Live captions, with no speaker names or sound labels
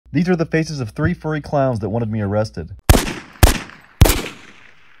These are the faces of 3 furry clowns that wanted me arrested.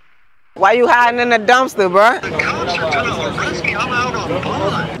 Why you hiding in the dumpster, bro? The cops are gonna arrest me. I'm out on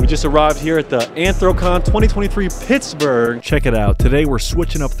bond. We just arrived here at the Anthrocon 2023 Pittsburgh. Check it out. Today we're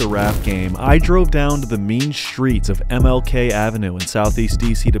switching up the rap game. I drove down to the mean streets of MLK Avenue in Southeast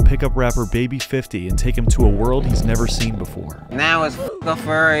DC to pick up rapper Baby 50 and take him to a world he's never seen before. Now it's a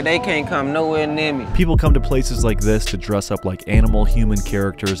furry. They can't come nowhere near me. People come to places like this to dress up like animal human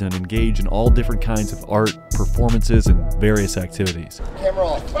characters and engage in all different kinds of art, performances, and various activities. Camera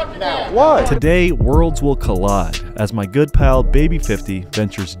off. Now. Why? Today, worlds will collide as my good pal Baby 50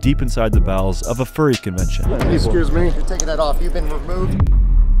 ventures deep inside the bowels of a furry convention. Excuse me. You're taking that off. You've been removed.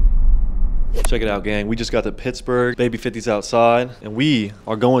 Check it out, gang. We just got to Pittsburgh. Baby 50's outside, and we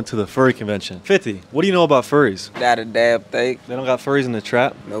are going to the furry convention. 50, what do you know about furries? That a dab thing. They don't got furries in the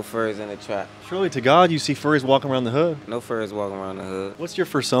trap? No furries in the trap. Surely to God, you see furries walking around the hood? No furries walking around the hood. What's your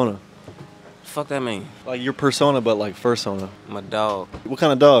fursona? Fuck that mean? Like your persona, but like fursona. My dog. What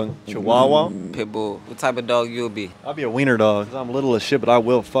kind of dog? Chihuahua? Pit bull. What type of dog you'll be? I'll be a wiener dog. 'Cause I'm little as shit, but I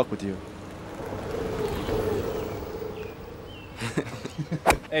will fuck with you.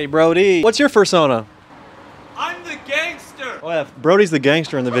 Hey, Brodie. What's your fursona? I'm the gangster! Oh yeah, Brodie's the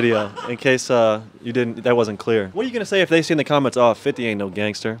gangster in the video, in case that wasn't clear. What are you gonna say if they see in the comments, oh, 50 ain't no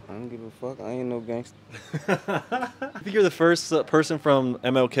gangster? I don't give a fuck. I ain't no gangster. I think you're the first person from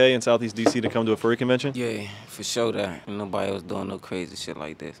MLK in Southeast DC to come to a furry convention? Yeah, for sure that. Ain't nobody else doing no crazy shit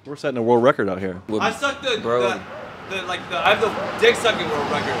like this. We're setting a world record out here. I suck I have the dick sucking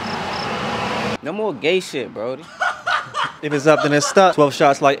world record. No more gay shit, Brodie. If it's up, then it's stuck. 12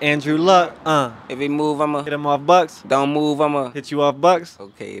 shots like Andrew Luck. If he move, I'ma Hit him off bucks. don't move, I'ma Hit you off bucks.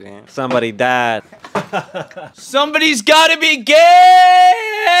 okay then. Somebody died. Somebody's gotta be gay!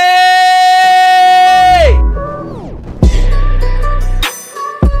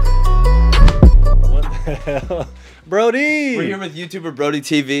 What the hell? Brodie! We're here with YouTuber Brodie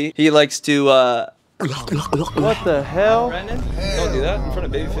TV. He likes to, What the hell? Brandon, don't do that in front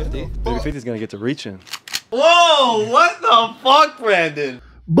of Baby 50. Baby 50's gonna get to reaching. Whoa, what the fuck, Brandon?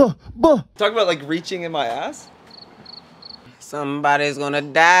 Buh. Talk about like reaching in my ass? Somebody's gonna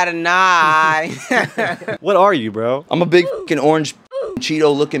die tonight. What are you, bro? I'm a big fucking orange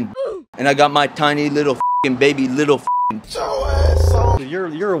Cheeto looking and I got my tiny little fucking baby little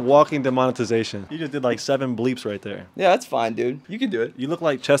You're a walking demonetization. You just did like 7 bleeps right there. Yeah, that's fine, dude. You can do it. You look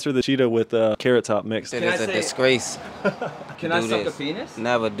like Chester the cheetah with Carrot Top mixed. It is a disgrace. Can I suck a penis?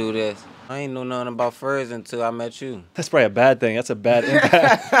 Never do this. I ain't know nothing about furs until I met you. That's probably a bad thing. That's a bad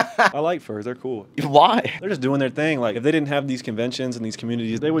impact. I like furs. They're cool. Why? They're just doing their thing. Like, if they didn't have these conventions and these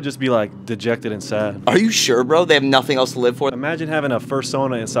communities, they would just be like dejected and sad. Are you sure, bro? They have nothing else to live for? Imagine having a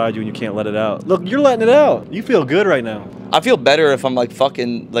fursona inside you and you can't let it out. Look, you're letting it out. You feel good right now. I feel better if I'm like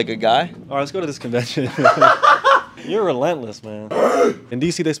fucking like a guy. All right, let's go to this convention. You're relentless, man. In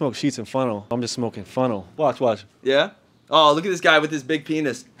DC, they smoke sheets and funnel. I'm just smoking funnel. Watch. Yeah? Oh, look at this guy with his big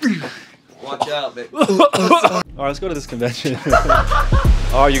penis. Watch out, baby. All right, let's go to this convention.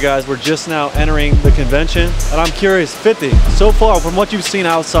 All right, you guys, we're just now entering the convention. And I'm curious, 50, so far from what you've seen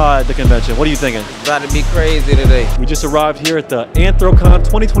outside the convention, what are you thinking? It's about to be crazy today. We just arrived here at the Anthrocon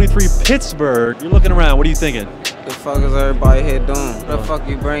 2023 Pittsburgh. You're looking around, what are you thinking? What the fuck is everybody here doing? Where the fuck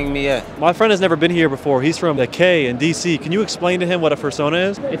you bring me at? My friend has never been here before. He's from the K in DC. Can you explain to him what a fursona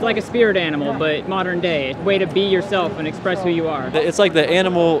is? It's like a spirit animal, but modern day. It's a way to be yourself and express who you are. It's like the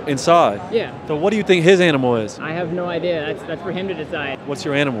animal inside. Yeah. So what do you think his animal is? I have no idea. That's for him to decide. What's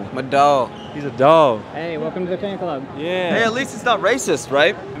your animal? My dog. He's a dog. Hey, welcome to the fan club. Yeah. Hey, at least it's not racist,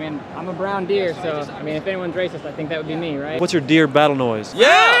 right? I mean, I'm a brown deer, so, I mean, if anyone's racist, I think that would be me, right? What's your deer battle noise?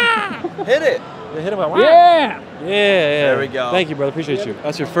 Yeah! Hit it! Hit him up. Yeah! Yeah. There we go. Thank you, brother. Appreciate you.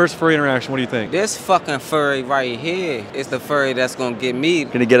 That's your first furry interaction. What do you think? This fucking furry right here is the furry that's gonna get me.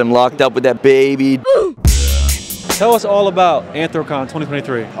 Gonna get him locked up with that baby. Tell us all about Anthrocon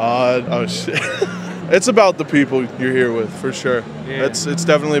 2023. Oh shit. It's about the people you're here with, for sure. Yeah. It's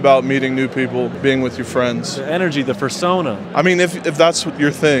definitely about meeting new people, being with your friends. The energy, the fursona. I mean, if that's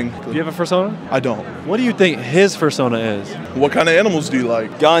your thing. Do you have a fursona? I don't. What do you think his fursona is? What kind of animals do you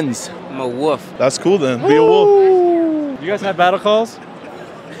like? Guns. I'm a wolf. That's cool then. Be a wolf. You guys have battle calls?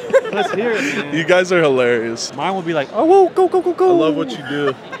 Let's hear it, man. You guys are hilarious. Mine would be like, oh, whoa, go, go, go, go. I love what you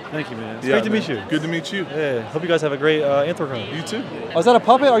do. Thank you, man. It's Yeah, great to man. meet you. Good to meet you. Yeah. Hope you guys have a great Anthrocon. You too. Oh, is that a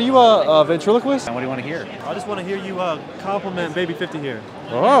puppet? Are you a ventriloquist? What do you want to hear? I just want to hear you compliment Baby 50 here.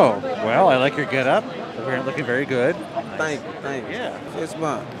 Oh, well, I like your getup. You're looking very good. Thank you. Yeah. Fist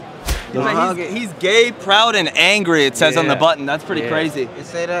bump. He's gay, proud, and angry, it says on the button. That's pretty crazy. You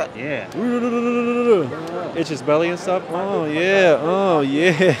say that? Yeah. Itch his belly and stuff. Oh, yeah. Oh,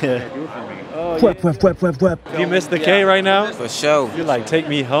 yeah. Oh, yeah. You missed the K right now? For sure. You're like, take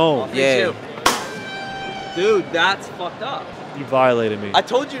me home. Yeah. Dude, that's fucked up. You violated me. I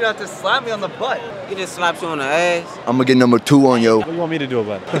told you not to slap me on the butt. He just slaps you on the ass. I'm gonna get number 2 on yo. What do you want me to do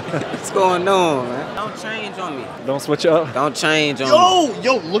about it? What's going on, man? Don't change on me. Don't switch up. Don't change on me.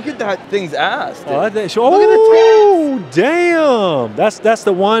 Yo, look at that thing's ass. Dude. Oh, oh damn. That's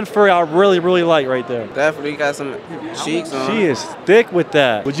the one furry I really like right there. Definitely got some cheeks on. She is thick with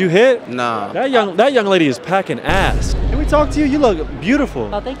that. Would you hit? Nah. That young lady is packing ass. Can we talk to you? You look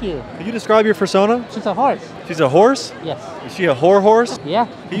beautiful. Oh, thank you. Can you describe your persona? She's a horse. She's a horse? Yes. Is she a whore horse? Yeah.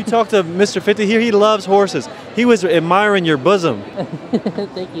 Can you talk to Mr. 50 here? He loves horses. He was admiring your bosom.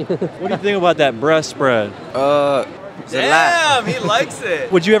 Thank you. What do you think about that breast spread? Damn, he likes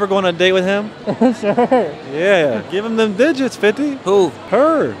it. Would you ever go on a date with him? Sure. Yeah. Give him them digits, 50. Who?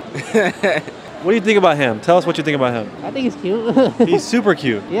 Her. What do you think about him? Tell us what you think about him. I think he's cute. He's super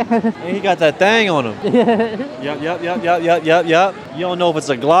cute. Yeah. And he got that thing on him. Yep. You don't know if it's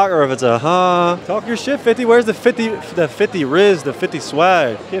a Glock or if it's a Talk your shit, 50. Where's the 50 Riz, the 50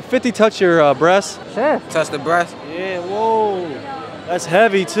 swag? Can 50 touch your breast? Sure. Touch the breast? Yeah, whoa. That's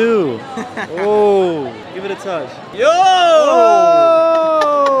heavy too. Whoa. Give it a touch. Yo!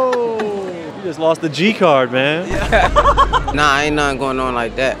 Oh! You just lost the G card, man. Nah, ain't nothing going on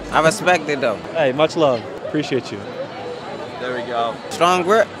like that. I respect it though. Hey, much love. Appreciate you. There we go. Strong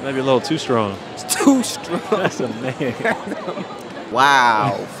grip? Maybe a little too strong. It's too strong. That's a man.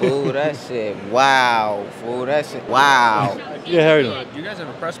 Wow, fool, that shit. Wow, fool, that shit. Wow. Yeah, how are you doing? Do you guys have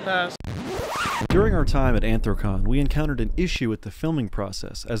a press pass? During our time at Anthrocon, we encountered an issue with the filming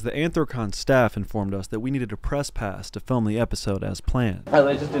process, as the Anthrocon staff informed us that we needed a press pass to film the episode as planned.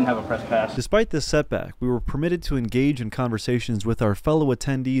 I just didn't have a press pass. Despite this setback, we were permitted to engage in conversations with our fellow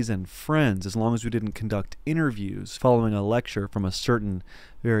attendees and friends as long as we didn't conduct interviews following a lecture from a certain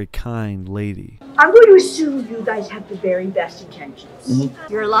very kind lady. I'm going to assume you guys have the very best intentions.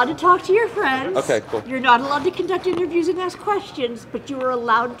 You're allowed to talk to your friends. Okay, cool. You're not allowed to conduct interviews and ask questions, but you are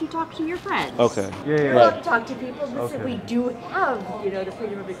allowed to talk to your friends. Okay. You're allowed to talk to people. Listen, we do have, the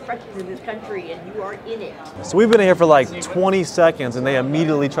freedom of expression in this country, and you are in it. So we've been in here for like 20 seconds, and they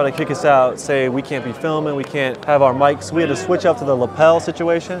immediately try to kick us out, say we can't be filming, we can't have our mics. We had to switch up to the lapel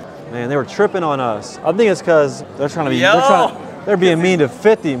situation. Man, they were tripping on us. I think it's because they're trying to be. They're being mean to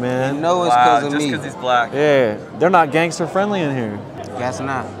 50, man. You know it's because of me. Just because he's black. Yeah, they're not gangster friendly in here. Guess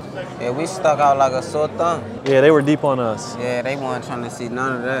not. Yeah, we stuck out like a sore thumb. Yeah, they were deep on us. Yeah, they weren't trying to see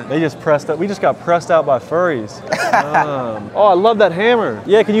none of that. They just pressed up. We just got pressed out by furries. Oh, I love that hammer.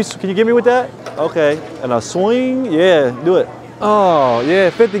 Yeah, can you give me with that? Okay, and a swing. Yeah, do it. Oh, yeah,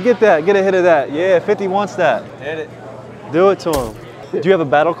 50, get that. Get a hit of that. Yeah, 50 wants that. Hit it. Do it to him. Do you have a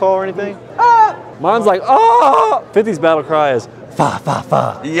battle call or anything? Mine's like, oh! 50's battle cry is fa, fa,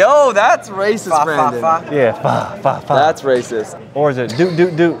 fa. Yo, that's racist, Fa, Brandon. fa, fa. Yeah, fa, fa, fa. That's racist. Or is it doot,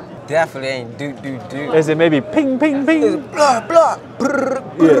 doot, doot? Definitely ain't do. Is it maybe ping, ping, ping? Blah, blah, brr,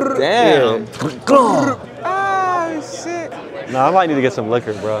 Yeah. Damn. ah, shit. Nah, I might need to get some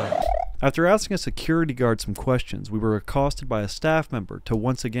liquor, bro. After asking a security guard some questions, we were accosted by a staff member to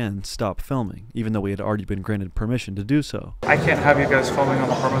once again stop filming, even though we had already been granted permission to do so. I can't have you guys filming on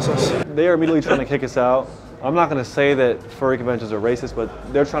the premises. They are immediately trying to kick us out. I'm not going to say that furry conventions are racist,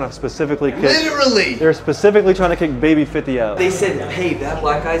 but they're trying to specifically kick... Literally! They're specifically trying to kick baby 50 out. They said, hey, that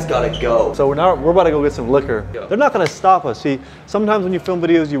black guy's gotta go. So we're about to go get some liquor. They're not going to stop us. See, sometimes when you film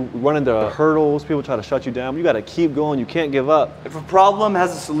videos, you run into hurdles, people try to shut you down. You got to keep going. You can't give up. If a problem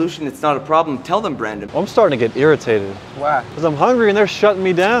has a solution, it's not a problem. Tell them, Brandon. I'm starting to get irritated. Why? Because I'm hungry and they're shutting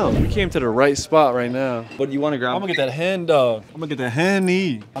me down. We came to the right spot right now. What do you want to grab? I'm going to get that hen dog. I'm going to get the hen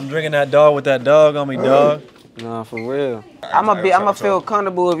knee. I'm drinking that dog with that dog on me, dog. Nah, for real. I'ma feel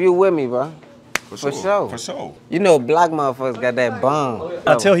comfortable if you with me, bro. For sure. For sure. You know black motherfuckers got that bomb.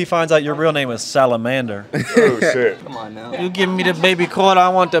 Until he finds out your real name is Salamander. Oh, shit. Come on now. You giving me the baby quarter, I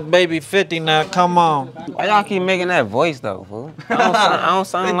want the baby 50 now, come on. Why y'all keep making that voice though, fool? I don't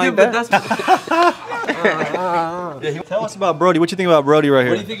sound like that. Tell us about Brodie. What you think about Brodie right here?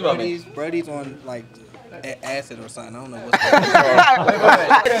 What do you think about me? Brodie's on like acid or something. I don't know what's going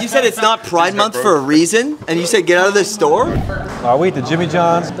on. You said it's not Pride Month for a reason, and you said get out of this store? Alright, we eat the Jimmy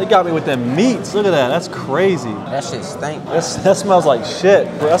John's. They got me with them meats. Look at that. That's crazy. That shit stink. That smells like shit.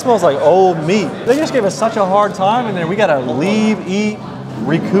 That smells like old meat. They just gave us such a hard time in there. We gotta leave, eat,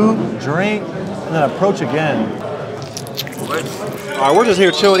 recoup, drink, and then approach again. All right, we're just here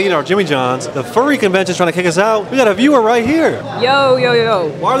chilling, eating our Jimmy John's. The furry convention's trying to kick us out. We got a viewer right here. Yo, yo, yo.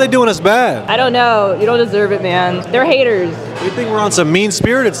 Why are they doing us bad? I don't know. You don't deserve it, man. They're haters. We think we're on some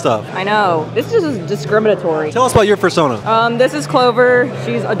mean-spirited stuff. I know. This is just discriminatory. Tell us about your persona. This is Clover.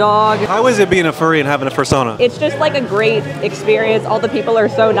 She's a dog. How is it being a furry and having a persona? It's just like a great experience. All the people are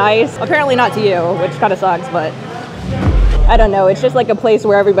so nice. Apparently not to you, which kind of sucks, but I don't know. It's just like a place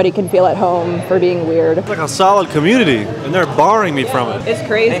where everybody can feel at home for being weird. It's like a solid community, and they're barring me from it. It's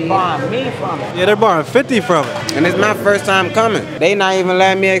crazy. They barring me from it. Yeah, they're barring 50 from it. And it's my first time coming. They not even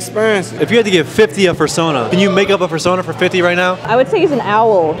letting me experience it. If you had to give 50 a persona, can you make up a persona for 50 right now? I would say he's an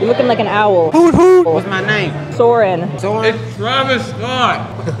owl. You're looking like an owl. Hoot hoot. What's my name? Soren. Soren? It's Travis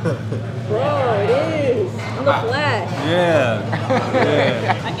Scott. Bro, it is. In the flesh.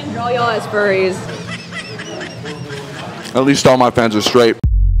 Yeah. I can draw y'all as furries. At least all my fans are straight.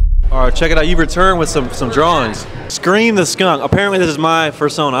 All right, check it out. You returned with some drawings. Scream the skunk. Apparently this is my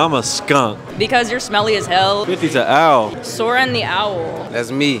persona. I'm a skunk. Because you're smelly as hell. 50's an owl. Soren the owl. That's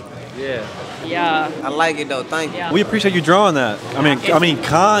me. Yeah. Yeah. I like it though, thank you. Yeah. We appreciate you drawing that. I mean,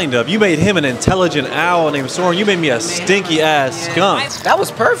 kind of. You made him an intelligent owl named Soren. You made me a stinky ass skunk. That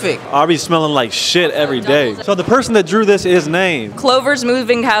was perfect. I'll be smelling like shit every day. So the person that drew this is named Clover's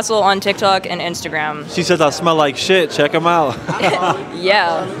Moving Castle on TikTok and Instagram. She says I smell like shit. Check him out.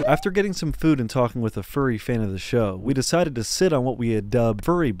 Yeah. After getting some food and talking with a furry fan of the show, we decided to sit on what we had dubbed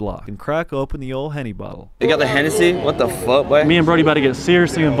Furry Block and crack open the old Henny bottle. You got the Hennessy? What the fuck, boy? Me and Brodie about to get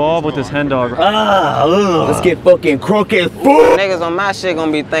seriously involved with this hen dog. Let's get fucking crooked. Niggas on my shit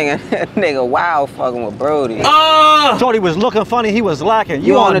gonna be thinking that nigga wild fucking with Brodie. Thought he was looking funny, he was lacking.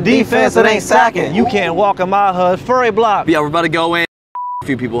 You on the defense, it ain't sacking. You can't walk in my hood. Furry Block. Yeah, we're about to go in. A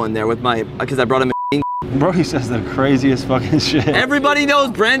few people in there with my, because I brought him in. Brodie says the craziest fucking shit. Everybody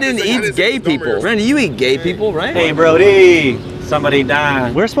knows Brandon eats gay people. Brandon, you eat gay people, right? Hey, Brodie. Somebody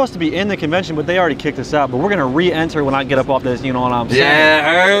died. We're supposed to be in the convention, but they already kicked us out. But we're gonna re-enter when I get up off this, you know what I'm saying?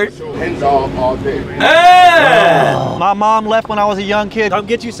 Yeah, heard. Hands off all day. Hey! My mom left when I was a young kid. Come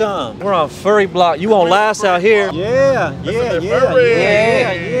get you some. We're on Furry Block. You won't last out here. Yeah.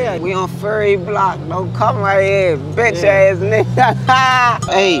 We on Furry Block. Don't come right here, bitch ass nigga.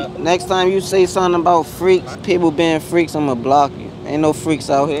 Hey, next time you say something about freaks, people being freaks, I'ma block you. Ain't no freaks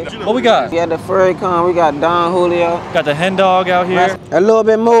out here. What we got? We got the Furry Con, we got Don Julio. Got the hen dog out here. A little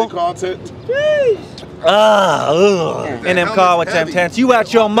bit more. Content. And them car with them tents. You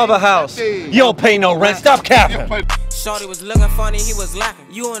at your mother house. You don't pay no rent. Stop capping. Shorty was looking funny, he was lacking.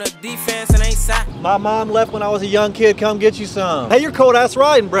 You on the defense and ain't sacking. My mom left when I was a young kid. Come get you some. Hey, you're cold ass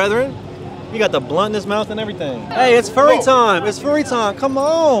riding, brethren. You got the blunt in his mouth and everything. Hey, it's furry time. It's furry time. Come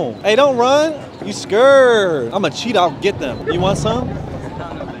on. Hey, don't run. You scared. I'm a cheat. I'll get them. You want some?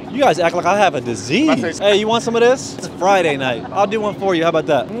 You guys act like I have a disease. Hey, you want some of this? It's Friday night. I'll do one for you. How about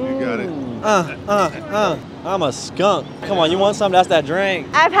that? You got it. I'm a skunk. Come on, you want some? That's that drink.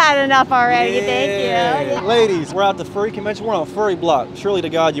 I've had enough already, thank you. Ladies, we're at the furry convention. We're on Furry Block. Surely to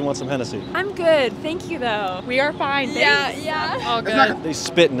God you want some Hennessy. I'm good. Thank you, though. We are fine. Yeah. All good. They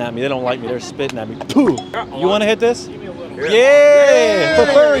spitting at me. They don't like me. They're spitting at me. Pooh. You want to hit this? Yeah. For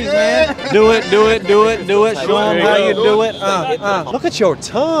furries, man. Do it. Show them how you do it. Look at your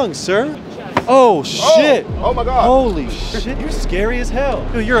tongue, sir. Oh, shit. Oh my God. Holy shit. You're scary as hell.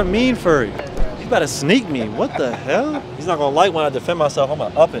 Dude, you're a mean furry. You better sneak me. What the hell? He's not going to like when I defend myself. I'm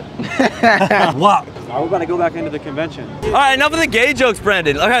going to up it. Wow. We're going to go back into the convention. All right, enough of the gay jokes,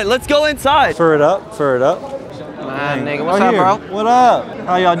 Brandon. All right, let's go inside. Fur it up. Nigga, what's up, bro? What up?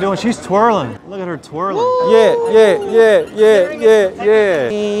 How y'all doing? She's twirling. Look at her twirling. Woo. Yeah.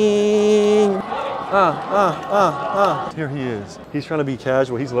 Here he is. He's trying to be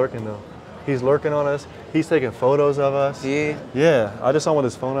casual. He's lurking though. He's lurking on us. He's taking photos of us. Yeah. I just saw him with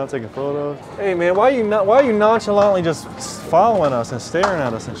his phone out taking photos. Hey man, why are you nonchalantly just following us and staring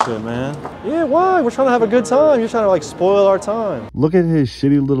at us and shit, man? Yeah, why? We're trying to have a good time. You're trying to like spoil our time. Look at his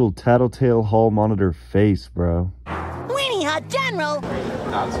shitty little tattletale hall monitor face, bro. Weenie Hut General.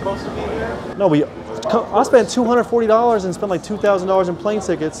 Not supposed to be here? No, I spent $240 and spent like $2,000 in plane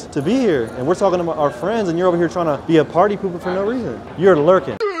tickets to be here. And we're talking to our friends and you're over here trying to be a party pooper for no reason. You're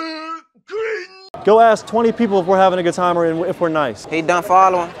lurking. Go ask 20 people if we're having a good time or if we're nice. He done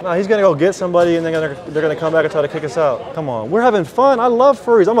following? No, he's gonna go get somebody and then they're gonna come back and try to kick us out. Come on, we're having fun. I love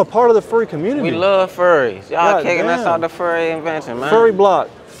furries. I'm a part of the furry community. We love furries. Y'all kicking us out the furry invention, man. Furry Block.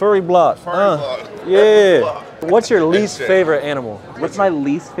 Furry Block. Yeah. What's your least favorite animal? What's my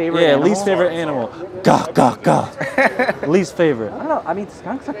least favorite animal? Yeah, least favorite animal. Gah. Least favorite. I don't know. I mean,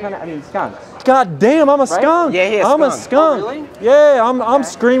 skunks are kind of, skunks. God damn, I'm a skunk. Yeah, he a I'm a skunk. skunk. Oh, really? Yeah, I'm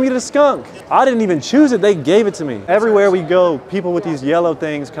Screamy the skunk. I didn't even choose it, they gave it to me. Everywhere we go, people with these yellow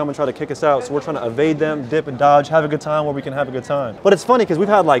things come and try to kick us out, so we're trying to evade them, dip and dodge, have a good time where we can have a good time. But it's funny because we've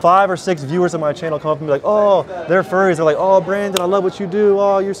had like 5 or 6 viewers on my channel come up and be like, oh, they're furries. They're like, oh, Brandon, I love what you do.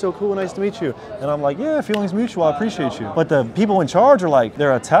 Oh, you're so cool, nice to meet you. And I'm like, yeah, feelings mutual, I appreciate you. But the people in charge are like,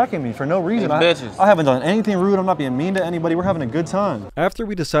 they're attacking me for no reason. I haven't done anything rude, I'm not being mean to anybody, we're having a good time. After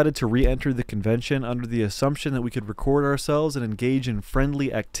we decided to re-enter the convention under the assumption that we could record ourselves and engage in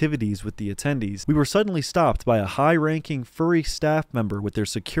friendly activities with the attendees, we were suddenly stopped by a high-ranking furry staff member with their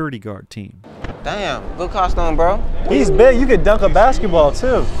security guard team. Damn, good costume, bro. He's big, you could dunk a basketball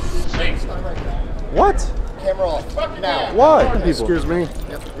too. What? Camera off. Now. Why? Excuse me.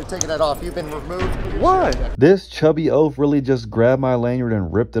 You're taking that off. You've been removed. Why? This chubby oaf really just grabbed my lanyard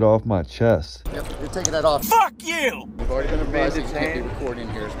and ripped it off my chest. You're taking that off. Fuck you! You've already been advised that you can't be recording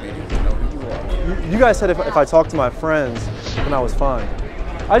here as media. You know who you are. You guys said if I talked to my friends, then I was fine.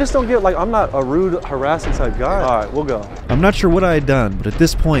 I just don't get, like, I'm not a rude, harassing type guy. All right, we'll go. I'm not sure what I had done, but at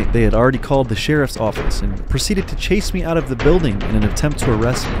this point, they had already called the sheriff's office and proceeded to chase me out of the building in an attempt to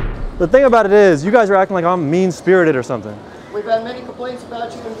arrest me. The thing about it is, you guys are acting like I'm mean-spirited or something. We've had many complaints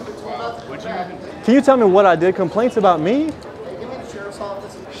about you. Can you tell me what I did? Complaints about me? Hey, give me the sheriff's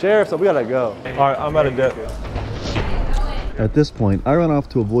office. Sheriff's, we gotta go. All right, I'm about to dip. At this point, I run off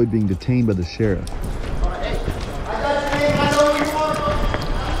to avoid being detained by the sheriff.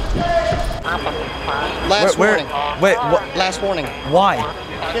 Last warning. Wait, what? Last warning. Why?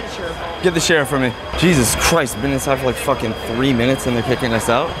 Get the sheriff. Get the sheriff from me. Jesus Christ, been inside for like fucking 3 minutes and they're kicking us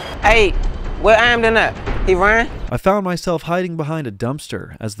out? Hey, where Amden at? He ran? I found myself hiding behind a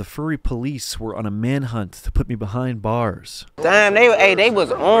dumpster as the furry police were on a manhunt to put me behind bars. Damn, they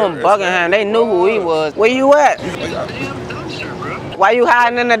was on Buckingham. They knew who he was. Where you at? Why you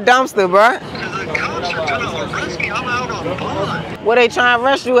hiding in the dumpster, bro? Where they trying to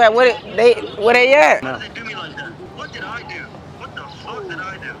arrest you at? Where they at? Why they do me like that? What did I do? What the fuck did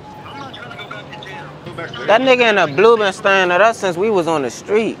I do? I'm not trying to go back to jail. That nigga in the blue been staring at us since we was on the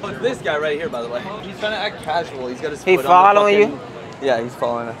street. This guy right here, by the way. He's trying to act casual. He's got his He foot following on the you? Yeah, he's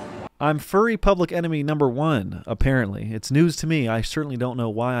following us. I'm furry public enemy #1, apparently. It's news to me. I certainly don't know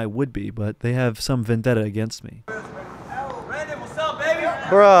why I would be, but they have some vendetta against me. Brandon, what's up, baby?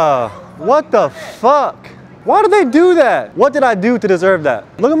 Bruh, what the fuck? Why did they do that? What did I do to deserve that?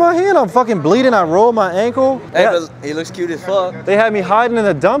 Look at my hand, I'm fucking bleeding, I rolled my ankle. Hey, but he looks cute as fuck. They had me hiding in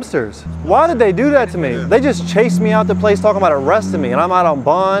the dumpsters. Why did they do that to me? They just chased me out the place talking about arresting me and I'm out on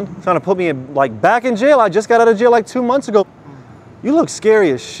bond, trying to put me in, like, back in jail. I just got out of jail like 2 months ago. You look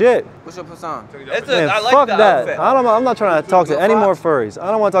scary as shit. What's your persona? Man, fuck that. I'm not trying to talk to any more furries. I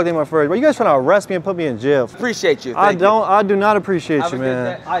don't want to talk to any more furries. But you guys trying to arrest me and put me in jail. Appreciate you. I do not appreciate you,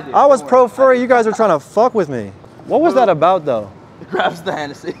 man. I was pro furry. You guys are trying to fuck with me. What was that about, though? Grabs the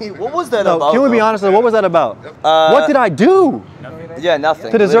Hennessy. What was that about? Can we be honest? What was that about? What did I do? Yeah,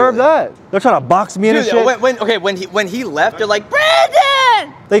 nothing. To deserve that? They're trying to box me in and shit. When he left, they're like,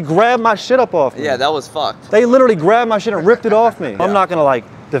 Brandon! They grabbed my shit up off me. Yeah, that was fucked. They literally grabbed my shit and ripped it off me. Yeah. I'm not gonna like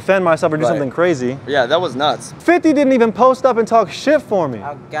defend myself or do something crazy. Yeah, that was nuts. 50 didn't even post up and talk shit for me.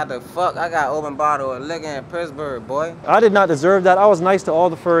 I got open bottle of liquor in Pittsburgh, boy. I did not deserve that. I was nice to all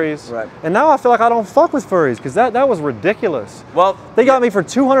the furries. Right. And now I feel like I don't fuck with furries because that was ridiculous. Well, they got me for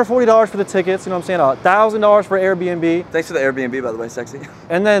 $240 for the tickets, you know what I'm saying? $1,000 for Airbnb. Thanks for the Airbnb, by the way, sexy.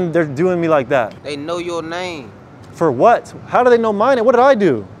 And then they're doing me like that. They know your name. For what? How do they know mine? And what did I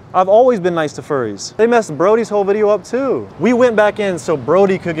do? I've always been nice to furries. They messed Brodie's whole video up too. We went back in so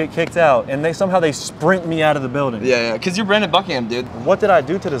Brodie could get kicked out and somehow they sprint me out of the building. Yeah, because you're Brandon Buckingham, dude. What did I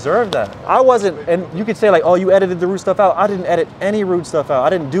do to deserve that? I wasn't, and you could say like, oh, you edited the rude stuff out. I didn't edit any rude stuff out. I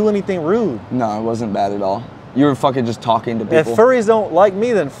didn't do anything rude. No, it wasn't bad at all. You were fucking just talking to people. If furries don't like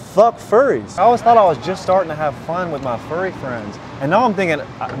me, then fuck furries. I always thought I was just starting to have fun with my furry friends. And now I'm thinking,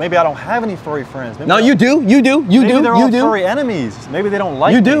 maybe I don't have any furry friends. Maybe no, you do. Maybe they're all furry enemies. Maybe they don't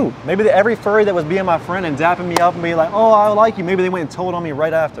like me. Maybe every furry that was being my friend and dapping me up and being like, oh, I like you. Maybe they went and told on me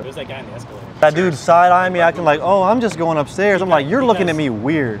right after. There's that guy in the escalator. That dude side-eyeing me, acting like, oh, I'm just going upstairs. I'm like, you're looking at me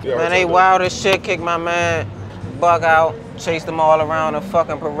weird. Man, they wild as shit, kicked my man Buck out, chased them all around the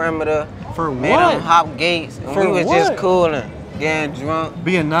fucking perimeter. For what? Made them hop gates, and we was just cooling, getting drunk.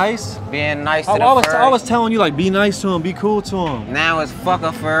 Being nice? Being nice to the furry. I was telling you, like, be nice to him, be cool to him. Now it's fuck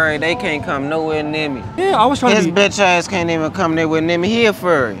a furry, they can't come nowhere near me. Yeah, I was trying to be... His bitch ass can't even come nowhere near me, he a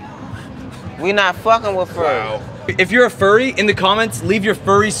furry. We not fucking with furry. Wow. If you're a furry, in the comments, leave your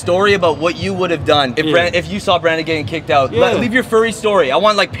furry story about what you would have done if you saw Brandon getting kicked out. Yeah. Leave your furry story. I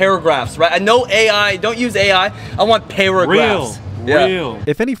want like paragraphs, right? No AI, don't use AI. I want paragraphs. Real.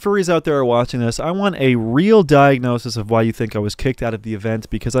 If any furries out there are watching this, I want a real diagnosis of why you think I was kicked out of the event,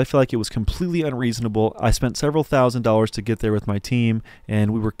 because I feel like it was completely unreasonable. I spent several $1,000s to get there with my team,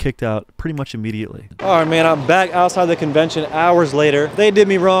 and we were kicked out pretty much immediately. All right, man, I'm back outside the convention hours later. They did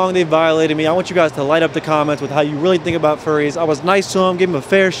me wrong. They violated me. I want you guys to light up the comments with how you really think about furries. I was nice to them, gave them a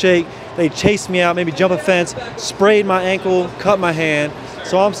fair shake. They chased me out, made me jump a fence, sprayed my ankle, cut my hand.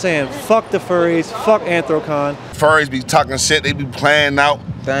 So I'm saying, fuck the furries, fuck Anthrocon. Furries be talking shit, they be playing out.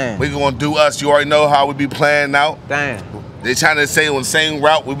 Damn. We gonna do us, you already know how we be playing out. Damn. They trying to say on the same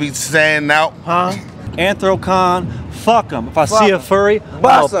route we be staying out. Huh? Anthrocon, fuck them. If I see a furry,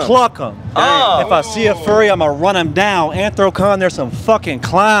 I'll pluck them. Oh. If I see a furry, I'm gonna run them down. Anthrocon, there's some fucking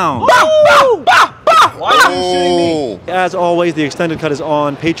clowns. Why are you shooting me? As always, the extended cut is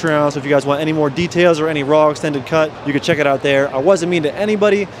on Patreon, so if you guys want any more details or any raw extended cut, you can check it out there. I wasn't mean to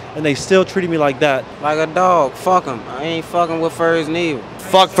anybody, and they still treated me like that. Like a dog, fuck them. I ain't fucking with furries neither.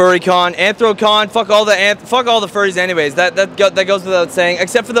 Fuck FurryCon, Anthrocon, fuck all the furries anyways. That goes without saying,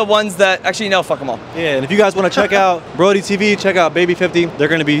 except for the ones that, actually no, fuck them all. Yeah, and if you guys want to check out Brodie TV, check out Baby50. They're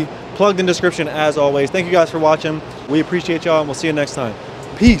gonna be plugged in the description as always. Thank you guys for watching. We appreciate y'all, and we'll see you next time.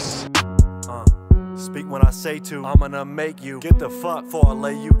 Peace. Speak when I say to, I'm gonna make you get the fuck before I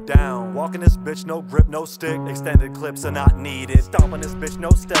lay you down. Walking this bitch, no grip, no stick. Extended clips are not needed. Stomping this bitch, no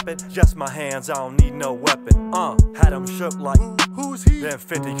stepping. Just my hands, I don't need no weapon. Had him shook like, who's he? Then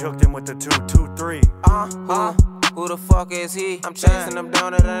 50 cooked him with the 2-2-3. Who the fuck is he? I'm chasing them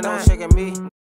down and they don't shaking me.